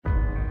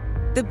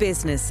The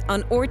Business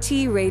on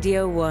RT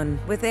Radio 1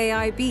 with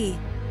AIB.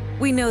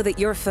 We know that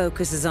your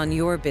focus is on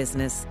your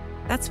business.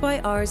 That's why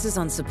ours is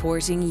on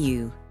supporting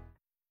you.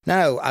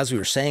 Now, as we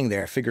were saying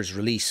there, figures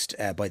released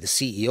by the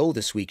CEO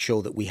this week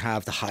show that we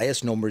have the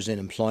highest numbers in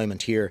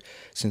employment here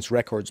since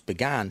records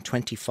began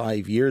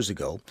 25 years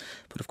ago.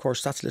 But of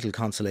course, that's little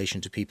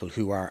consolation to people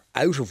who are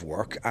out of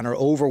work and are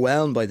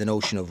overwhelmed by the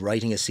notion of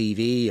writing a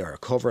CV or a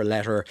cover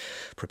letter,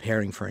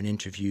 preparing for an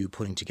interview,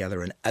 putting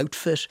together an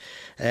outfit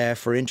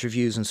for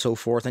interviews and so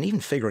forth, and even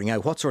figuring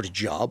out what sort of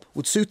job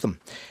would suit them.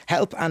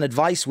 Help and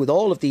advice with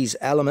all of these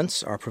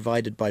elements are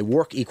provided by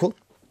Work Equal,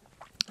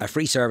 a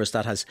free service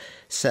that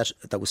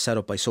was set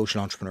up by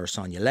social entrepreneur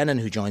Sonya Lennon,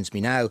 who joins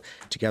me now,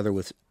 together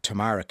with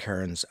Tamara,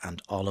 Kearns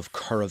and Olive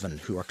Currivan,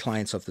 who are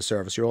clients of the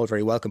service. You're all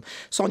very welcome.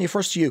 Sonya,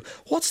 first to you.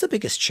 What's the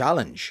biggest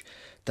challenge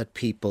that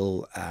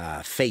people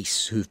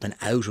face who've been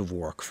out of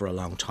work for a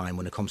long time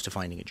when it comes to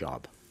finding a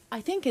job? I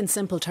think in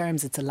simple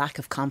terms, it's a lack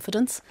of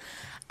confidence.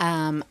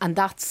 And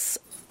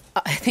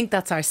I think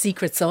that's our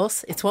secret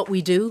sauce. It's what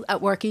we do at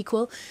Work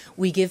Equal.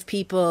 We give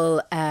people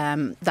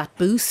that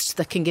boost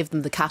that can give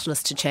them the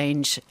catalyst to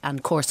change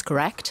and course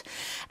correct.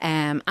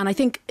 And I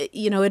think,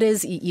 it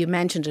is, you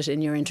mentioned it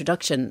in your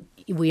introduction,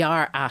 we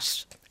are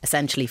at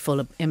essentially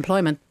full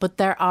employment, but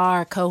there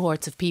are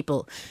cohorts of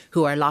people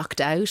who are locked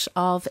out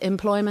of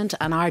employment,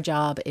 and our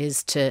job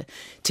is to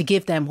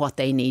give them what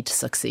they need to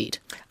succeed.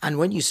 And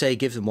when you say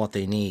give them what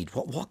they need,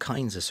 what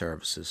kinds of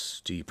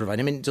services do you provide?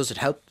 I mean, does it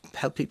help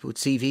people with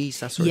CVs,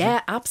 that sort of thing?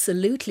 Yeah,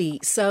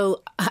 absolutely.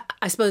 So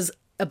I suppose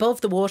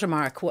above the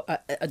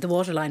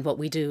waterline, what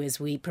we do is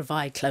we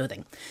provide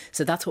clothing.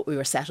 So that's what we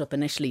were set up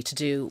initially to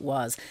do,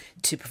 was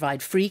to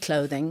provide free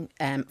clothing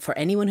for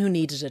anyone who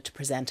needed it to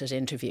present at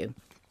interview.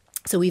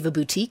 So we have a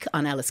boutique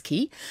on Ellis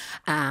Quay,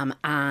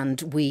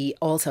 and we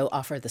also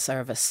offer the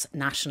service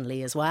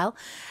nationally as well.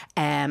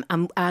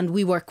 And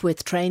we work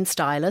with trained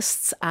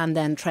stylists and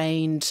then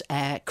trained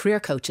career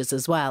coaches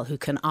as well, who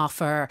can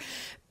offer,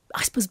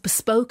 I suppose,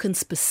 bespoke and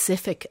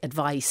specific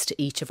advice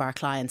to each of our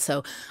clients.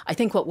 So I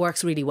think what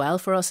works really well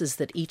for us is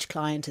that each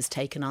client is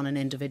taken on an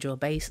individual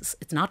basis.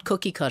 It's not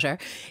cookie cutter.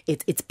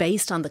 It's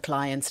based on the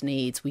client's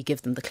needs. We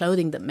give them the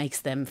clothing that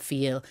makes them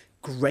feel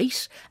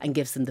great and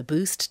gives them the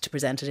boost to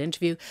present at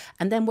interview,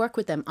 and then work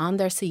with them on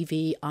their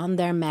CV, on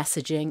their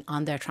messaging,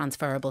 on their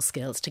transferable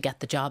skills to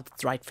get the job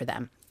that's right for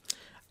them.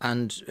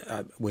 And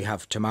we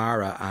have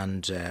Tamara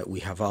and we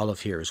have Olive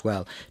here as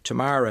well.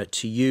 Tamara,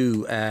 to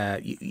you,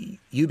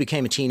 you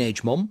became a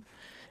teenage mum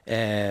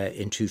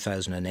in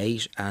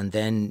 2008, and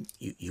then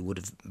you would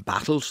have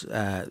battled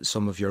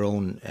some of your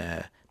own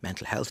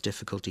mental health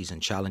difficulties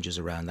and challenges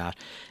around that.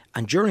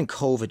 And during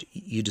COVID,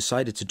 you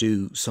decided to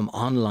do some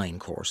online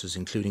courses,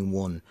 including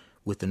one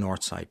with the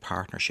Northside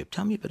Partnership.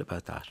 Tell me a bit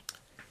about that.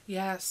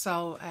 Yeah,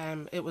 so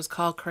it was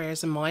called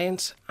Careers in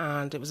Mind,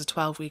 and it was a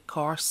 12-week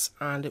course,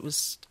 and it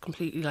was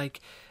completely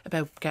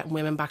about getting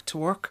women back to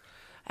work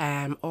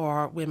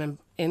or women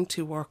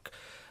into work,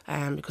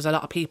 because a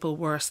lot of people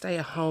were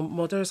stay-at-home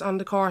mothers on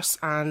the course,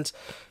 and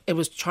it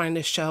was trying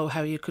to show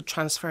how you could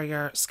transfer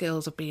your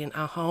skills of being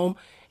at home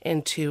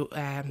into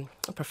a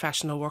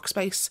professional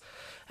workspace.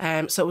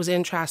 So it was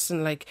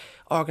interesting,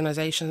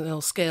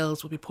 organisational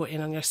skills would be put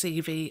in on your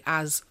CV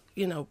as,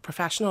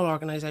 professional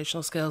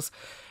organisational skills.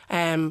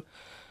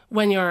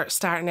 When you're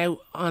starting out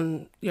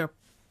on your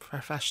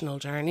professional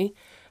journey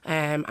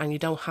and you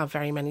don't have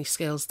very many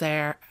skills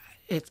there,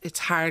 it's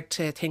hard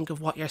to think of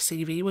what your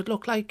CV would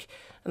look like,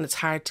 and it's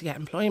hard to get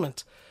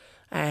employment.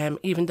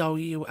 Even though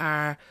you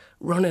are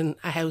running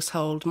a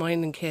household,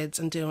 minding kids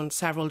and doing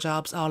several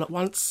jobs all at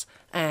once,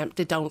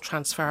 they don't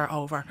transfer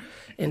over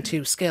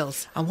into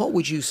skills. And what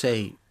would you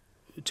say,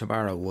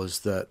 Tamara,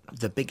 was the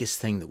biggest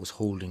thing that was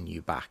holding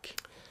you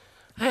back?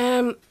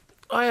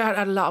 I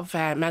had a lot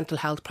of mental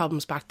health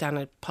problems back then. I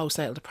had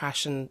postnatal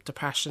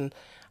depression.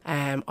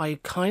 I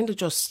kind of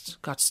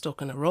just got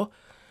stuck in a rut.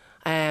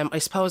 I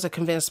suppose I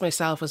convinced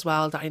myself as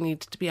well that I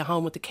needed to be at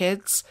home with the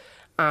kids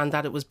and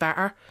that it was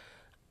better.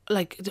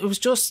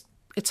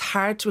 It's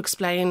hard to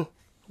explain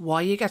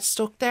why you get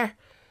stuck there.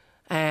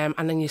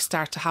 And then you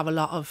start to have a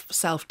lot of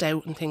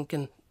self-doubt and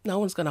thinking, no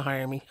one's going to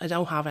hire me. I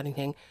don't have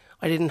anything.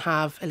 I didn't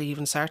have a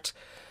leaving cert.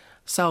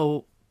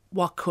 So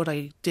what could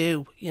I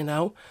do,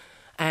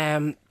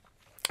 And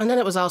then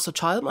it was also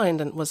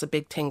childminding was a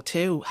big thing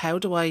too. How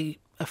do I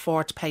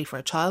afford to pay for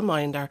a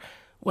childminder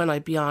when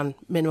I'd be on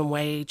minimum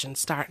wage and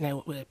starting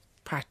out with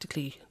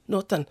practically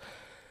nothing?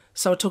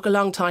 So it took a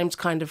long time to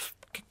kind of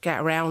get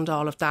around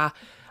all of that.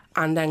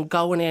 And then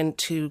going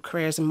into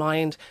Careers in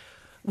Mind,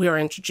 we were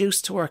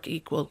introduced to Work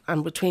Equal,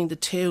 and between the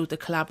two, the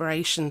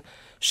collaboration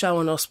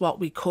showing us what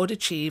we could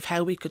achieve,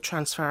 how we could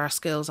transfer our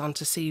skills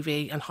onto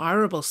CV and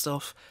hireable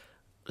stuff,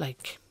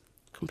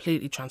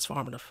 completely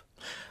transformative.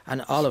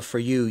 And Olive, for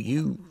you,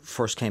 you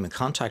first came in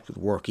contact with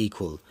Work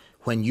Equal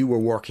when you were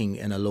working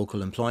in a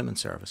local employment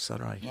service, is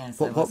that right? Yes.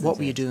 What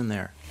were you doing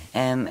there?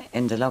 In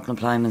the local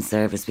employment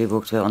service, we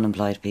worked with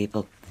unemployed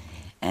people.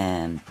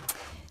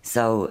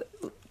 So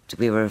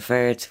we were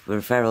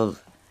referral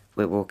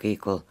with Work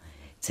Equal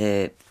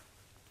to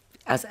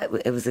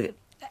it was an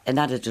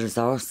added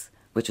resource,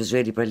 which was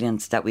really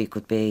brilliant, that we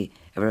could be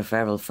a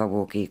referral for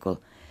Work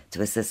Equal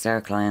to assist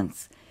our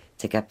clients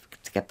to get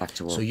back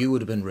to work. So you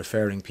would have been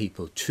referring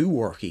people to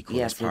Work Equal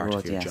Yes, as part we of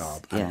would, your yes,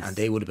 job, yes. and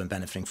they would have been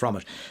benefiting from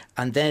it.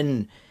 And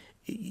then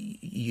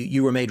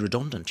you were made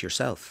redundant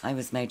yourself. I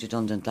was made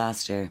redundant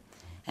last year,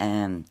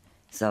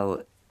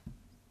 so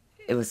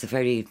it was a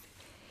very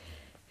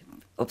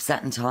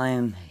upsetting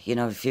time, you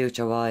know,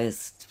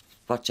 future-wise.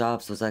 What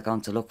jobs was I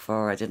going to look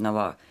for? I didn't know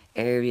what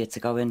area to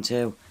go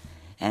into.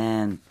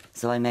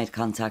 So I made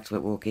contact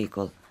with Work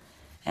Equal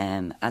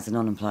as an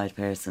unemployed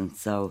person.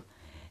 So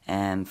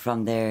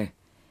from there,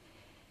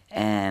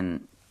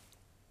 meeting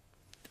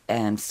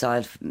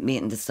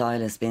the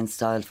stylist, being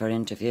styled for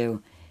interview,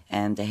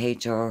 the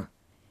HR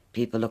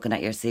people looking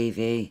at your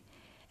CV.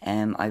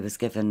 I was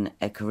given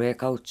a career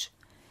coach.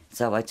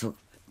 So I took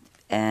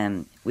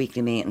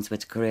weekly meetings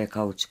with the career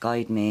coach,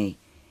 guide me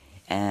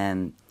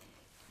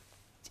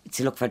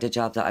to look for the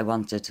job that I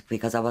wanted,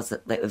 because it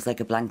was like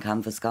a blank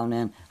canvas going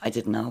in. I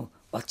didn't know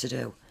what to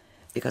do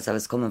because I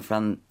was coming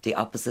from the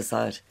opposite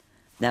side.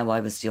 Now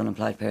I was the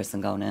unemployed person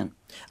going in.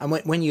 And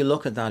when you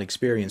look at that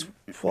experience,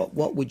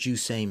 what would you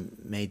say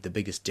made the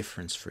biggest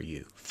difference for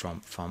you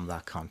from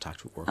that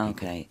contact with Work Equal?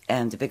 Okay,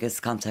 the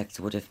biggest contact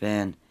would have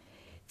been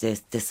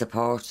the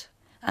support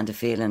and the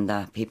feeling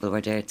that people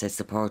were there to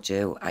support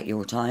you at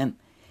your time.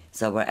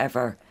 So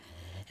wherever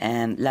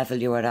level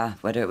you were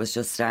at, whether it was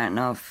just starting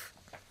off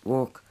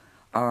work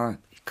or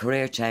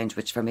career change,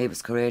 which for me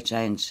was career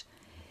change,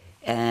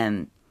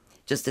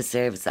 just the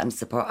service and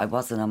support. I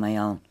wasn't on my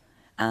own,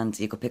 and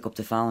you could pick up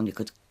the phone, you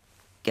could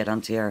get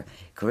onto your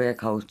career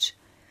coach,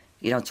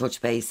 you know,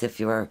 touch base if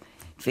you were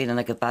feeling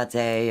like a bad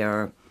day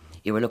or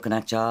you were looking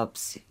at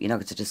jobs, you know,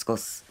 to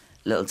discuss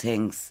little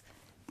things.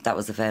 That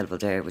was available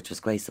there, which was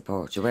great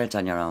support. You weren't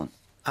on your own.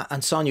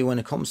 And Sonya, when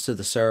it comes to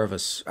the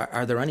service,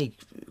 are there any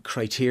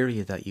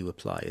criteria that you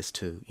apply as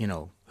to, you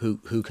know, who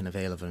can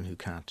avail of it and who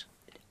can't?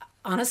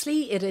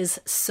 Honestly, it is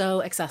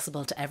so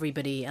accessible to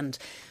everybody, and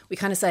we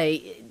kind of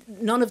say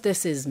none of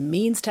this is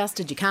means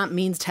tested. You can't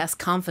means test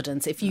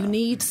confidence. If you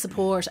need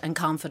support and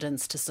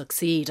confidence to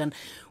succeed, and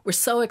we're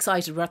so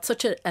excited. We're at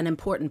such an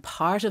important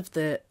part of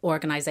the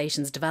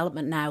organisation's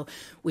development now.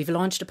 We've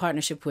launched a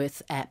partnership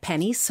with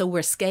Pennies, so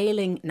we're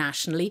scaling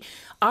nationally.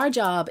 Our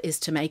job is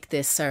to make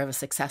this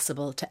service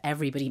accessible to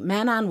everybody,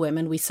 men and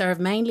women. We serve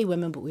mainly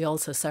women, but we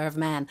also serve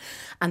men.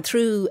 And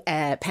through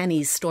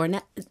Pennies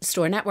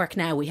store network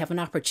now, we have an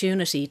opportunity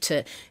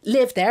to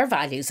live their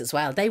values as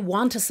well. They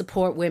want to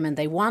support women,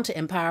 they want to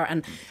empower,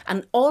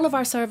 and all of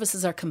our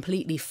services are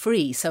completely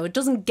free. So it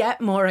doesn't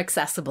get more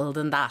accessible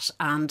than that.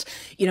 And,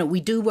 you know, we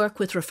do work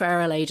with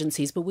referral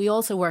agencies, but we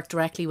also work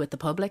directly with the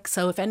public.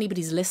 So if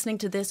anybody's listening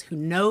to this who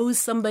knows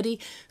somebody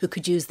who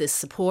could use this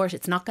support,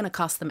 it's not going to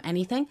cost them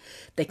anything.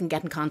 They can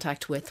get in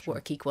contact with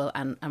Work Equal,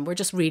 and we're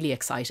just really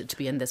excited to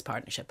be in this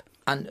partnership.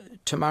 And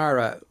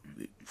Tamara,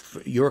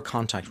 your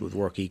contact with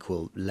Work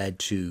Equal led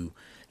to,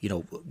 you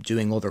know,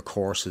 doing other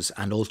courses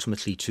and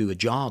ultimately to a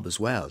job as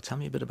well. Tell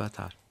me a bit about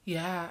that.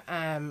 Yeah,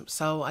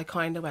 so I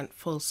kind of went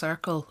full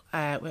circle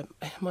with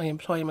my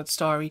employment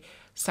story,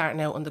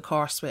 starting out on the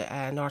course with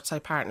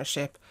Northside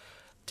Partnership,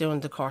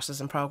 doing the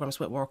courses and programmes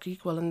with Work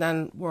Equal, and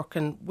then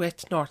working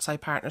with Northside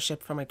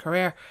Partnership for my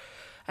career.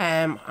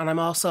 And I'm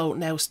also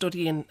now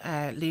studying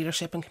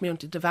leadership and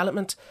community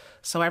development,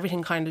 so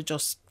everything kind of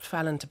just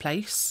fell into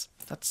place.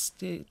 That's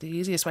the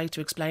easiest way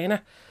to explain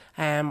it.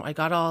 I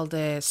got all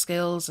the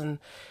skills and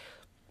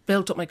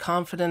built up my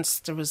confidence.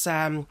 There was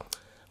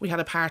we had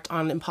a part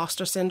on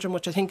imposter syndrome,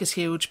 which I think is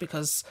huge,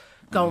 because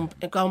going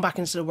back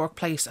into the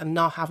workplace and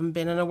not having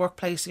been in a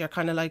workplace, you're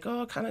kind of like,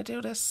 oh, can I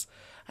do this?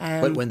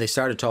 When they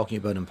started talking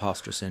about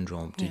imposter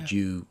syndrome, did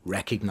you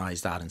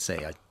recognise that and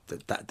say,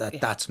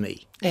 that's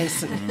me?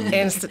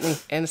 Instantly.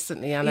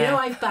 And, you know,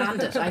 I've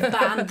banned it. I've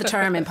banned the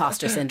term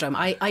imposter syndrome.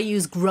 I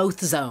use growth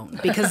zone,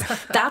 because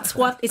that's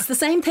what, it's the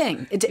same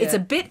thing. It's a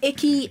bit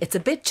icky, it's a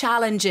bit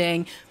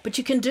challenging, but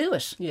you can do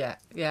it. Yeah.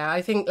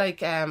 I think,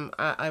 like,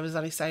 I was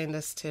only saying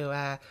this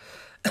to,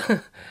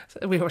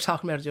 we were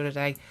talking about it the other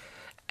day.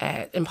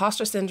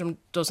 Imposter syndrome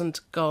doesn't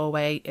go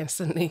away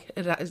instantly.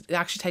 It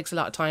actually takes a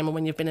lot of time, and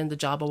when you've been in the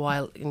job a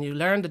while and you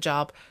learn the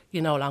job,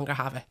 you no longer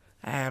have it.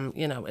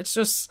 You know, it's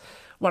just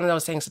one of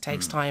those things that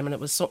takes time, and it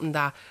was something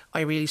that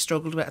I really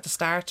struggled with at the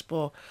start,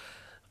 but,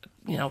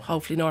 you know,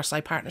 hopefully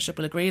Northside Partnership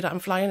will agree that I'm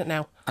flying it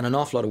now. And an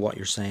awful lot of what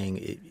you're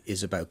saying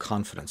is about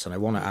confidence, and I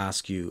want to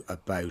ask you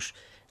about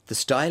the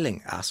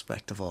styling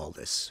aspect of all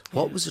this.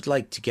 What was it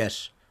like to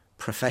get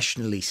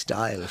professionally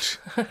styled?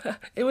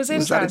 It was interesting.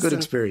 Was that a good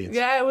experience?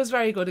 Yeah, it was a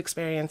very good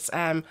experience.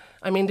 I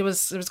mean, there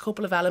was a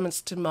couple of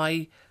elements to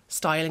my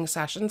styling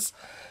sessions.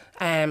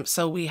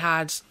 So we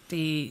had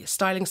the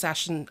styling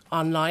session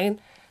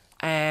online.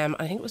 I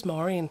think it was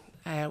Maureen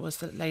was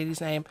the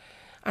lady's name,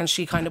 and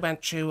she kind of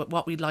went through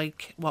what we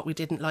like, what we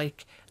didn't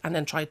like, and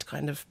then tried to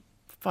kind of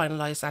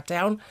finalise that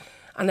down.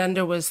 And then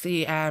there was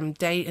the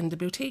day in the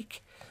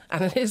boutique.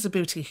 and it is a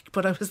boutique.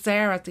 But I was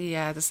there at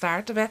the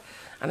start of it,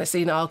 and I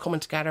seen it all coming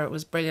together. It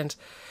was brilliant.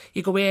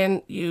 You go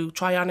in, you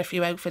try on a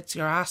few outfits,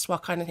 you're asked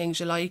what kind of things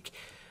you like.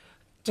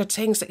 There are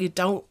things that you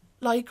don't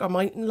like or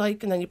mightn't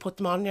like, and then you put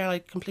them on, and you're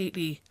like,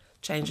 completely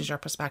changes your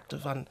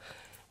perspective on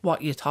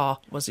what you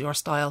thought was your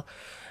style.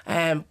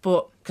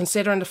 But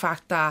considering the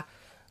fact that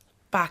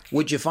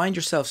would you find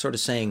yourself sort of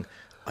saying,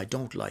 I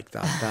don't like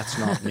that, that's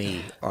not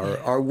me?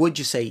 Or would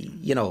you say,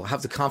 you know,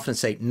 have the confidence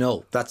say,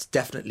 no, that's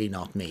definitely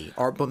not me,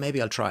 but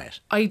maybe I'll try it?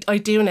 I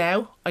do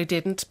now. I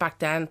didn't back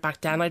then.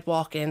 Back then I'd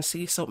walk in,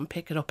 see something,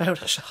 pick it up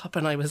out of shop,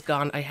 and I was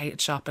gone. I hated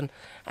shopping.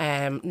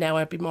 Now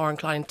I'd be more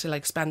inclined to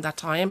like spend that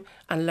time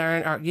and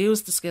learn or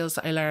use the skills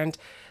that I learned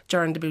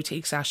during the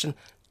boutique session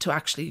to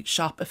actually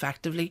shop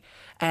effectively.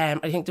 I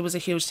think there was a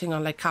huge thing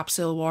on like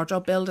capsule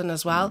wardrobe building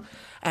as well,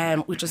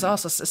 which is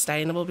also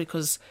sustainable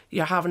because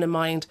you're having in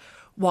mind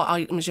what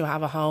items you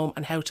have at home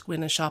and how to go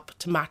in and shop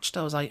to match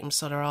those items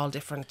so they're all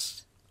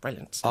different.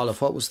 Brilliant. Olive,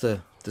 what was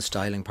the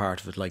styling part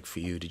of it like for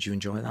you? Did you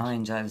enjoy that? I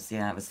enjoyed it,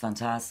 yeah, it was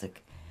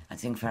fantastic. I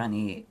think for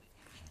any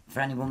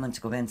woman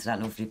to go into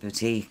that lovely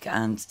boutique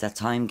and that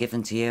time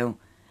given to you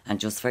and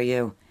just for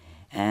you,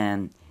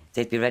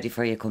 they'd be ready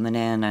for you coming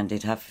in, and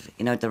they'd have,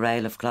 you know, the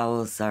rail of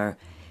clothes, or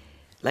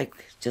like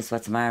just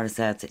what Tamara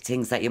said,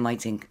 things that you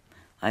might think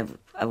I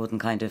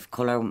wouldn't kind of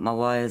colour my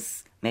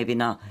wires, maybe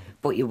not,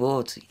 but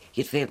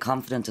you'd feel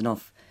confident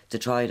enough to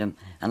try them.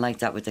 And like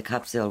that with the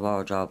capsule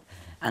wardrobe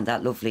and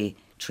that lovely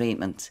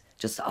treatment,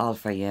 just all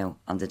for you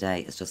on the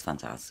day, is just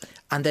fantastic.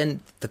 And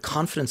then the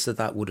confidence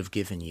that would have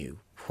given you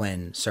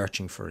when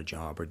searching for a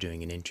job or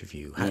doing an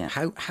interview,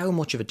 how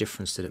much of a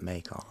difference did it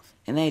make, Olive?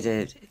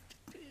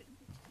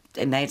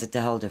 It made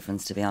the whole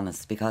difference, to be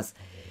honest, because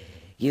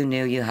you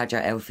knew you had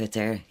your outfit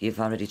there, you've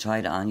already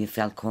tried it on, you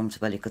felt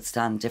comfortable, you could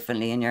stand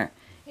differently in your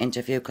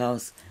interview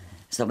clothes.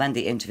 So when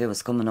the interview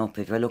was coming up,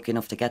 if you were lucky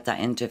enough to get that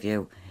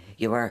interview,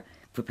 you were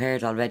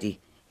prepared already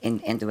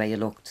in the way you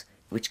looked,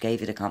 which gave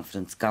you the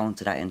confidence going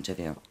to that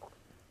interview,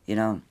 you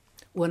know.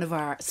 One of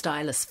our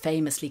stylists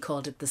famously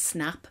called it the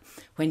snap.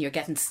 When you're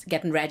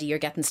getting ready, you're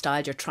getting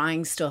styled, you're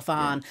trying stuff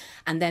on,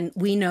 and then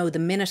we know the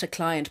minute a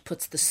client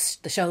puts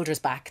the shoulders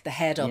back, the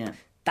head up,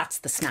 that's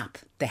the snap.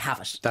 They have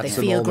it. That's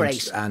they feel the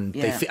moment,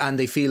 great. And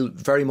they feel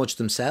very much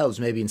themselves,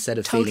 maybe, instead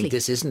of feeling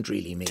this isn't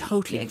really me.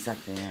 Totally. Yeah,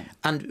 exactly, yeah.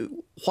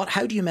 And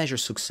how do you measure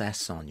success,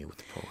 Sonya, with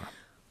the programme?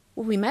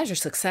 Well, we measure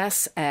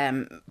success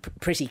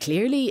pretty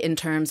clearly in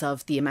terms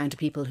of the amount of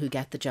people who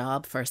get the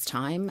job first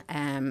time.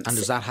 And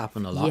does that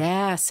happen a lot?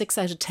 Yeah, 6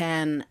 out of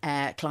 10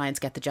 clients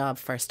get the job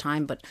first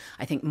time. But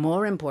I think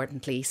more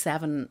importantly,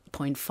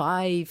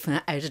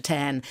 7.5 out of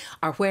 10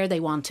 are where they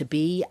want to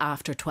be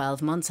after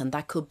 12 months. And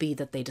that could be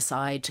that they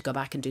decide to go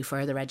back and do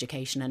further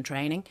education and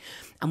training.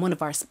 And one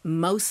of our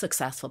most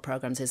successful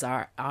programmes is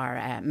our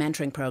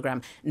mentoring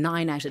programme.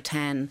 9 out of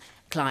 10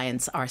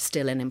 clients are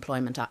still in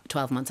employment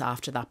 12 months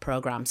after that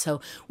programme. So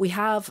we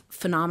have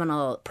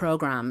phenomenal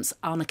programmes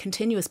on a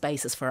continuous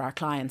basis for our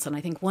clients. And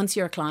I think once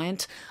you're a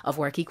client of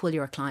Work Equal,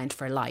 you're a client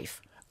for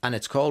life. And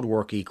it's called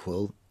Work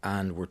Equal,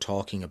 and we're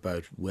talking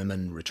about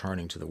women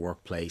returning to the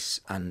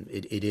workplace, and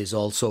it is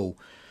also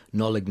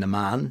Nullig na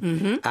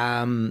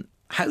Man.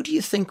 How do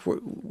you think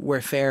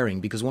we're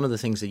faring? Because one of the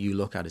things that you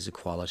look at is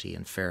equality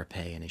and fair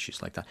pay and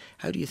issues like that.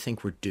 How do you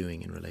think we're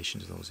doing in relation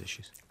to those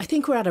issues? I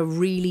think we're at a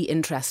really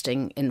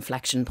interesting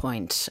inflection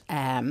point.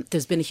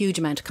 There's been a huge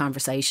amount of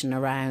conversation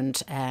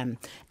around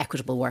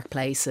equitable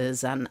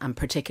workplaces and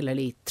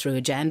particularly through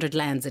a gendered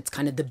lens. It's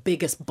kind of the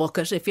biggest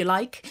bucket, if you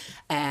like.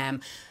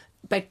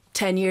 About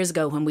 10 years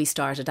ago when we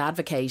started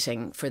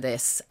advocating for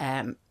this,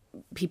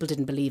 people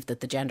didn't believe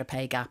that the gender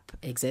pay gap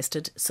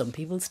existed. Some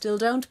people still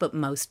don't, but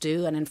most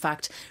do. And in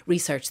fact,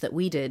 research that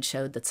we did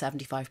showed that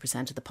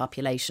 75% of the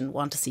population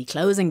want to see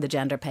closing the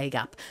gender pay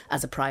gap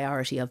as a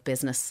priority of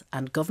business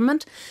and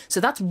government.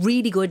 So that's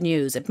really good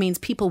news. It means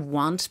people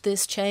want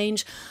this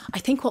change. I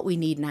think what we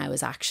need now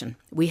is action.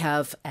 We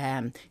have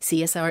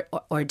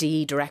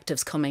CSRD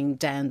directives coming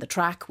down the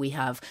track. We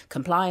have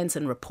compliance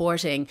and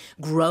reporting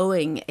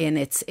growing in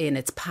its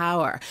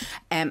power.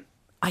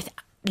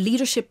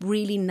 Leadership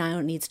really now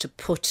needs to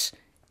put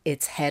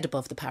its head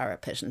above the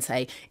parapet and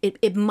say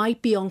it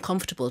might be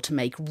uncomfortable to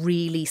make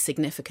really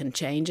significant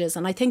changes.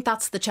 And I think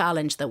that's the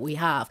challenge that we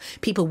have.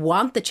 People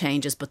want the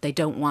changes, but they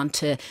don't want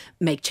to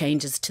make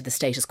changes to the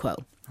status quo.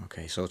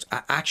 Okay, so it's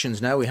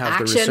actions now. We have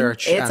the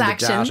research and the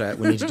data.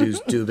 We need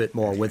to do a bit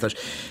more with it.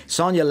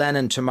 Sonya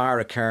Lennon,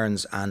 Tamara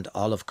Kearns and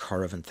Olive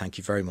Currivan, thank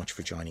you very much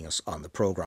for joining us on the programme.